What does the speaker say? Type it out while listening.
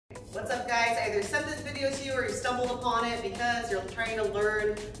What's up guys? I either sent this video to you or you stumbled upon it because you're trying to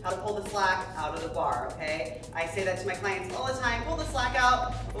learn how to pull the slack out of the bar, okay? I say that to my clients all the time, pull the slack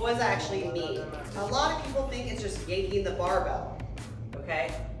out, but what does that actually mean? A lot of people think it's just yanking the barbell,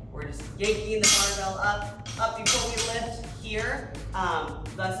 okay? We're just yanking the barbell up before we lift here,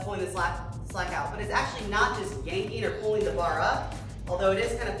 thus pulling the slack out. But it's actually not just yanking or pulling the bar up, although it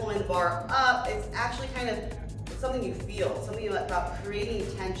is kind of pulling the bar up, it's actually kind of something you feel, something about creating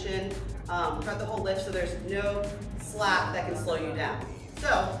tension throughout the whole lift so there's no slack that can slow you down.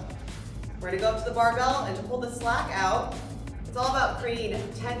 So we're gonna go up to the barbell, and to pull the slack out, it's all about creating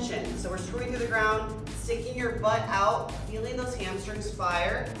tension. So we're screwing through the ground, sticking your butt out, feeling those hamstrings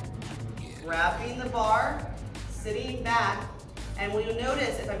fire, grabbing the bar, sitting back, and when you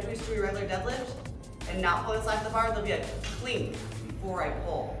notice if I'm doing just a regular deadlift and not pulling the slack of the bar, there'll be a clink before I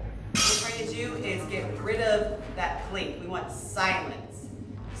pull. What we're trying to do is get rid of that clink. We want silence.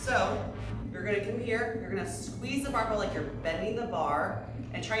 So you're gonna come here, you're gonna squeeze the barbell like you're bending the bar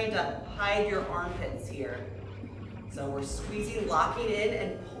and trying to hide your armpits here. So we're squeezing, locking in,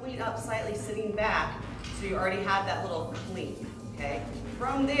 and pulling up slightly, sitting back, so you already have that little clink, okay?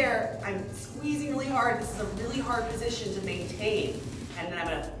 From there, I'm squeezing really hard. This is a really hard position to maintain. And then I'm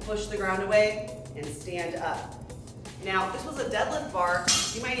gonna push the ground away and stand up. Now, if this was a deadlift bar,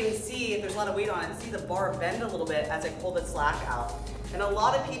 you might even see, if there's a lot of weight on it, see the bar bend a little bit as I pull the slack out. And a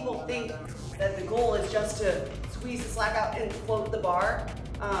lot of people think that the goal is just to squeeze the slack out and float the bar.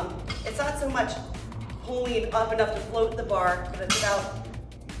 It's not so much pulling up enough to float the bar, but it's about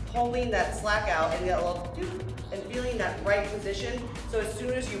pulling that slack out and get a little doop, and feeling that right position. So as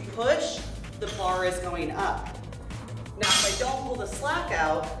soon as you push, the bar is going up. Now, if I don't pull the slack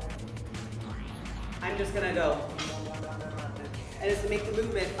out, I'm just gonna go. And it's gonna make the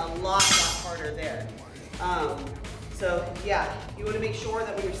movement a lot harder there. So yeah, you wanna make sure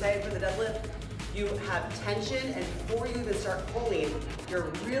that when you're setting for the deadlift, you have tension, and before you even start pulling,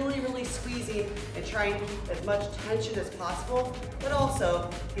 you're really squeezing and trying to keep as much tension as possible, but also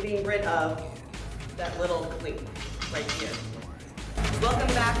getting rid of that little clink right here. Welcome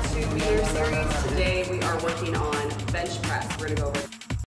back to Beginner Series. Today we are working on bench press. We're gonna go over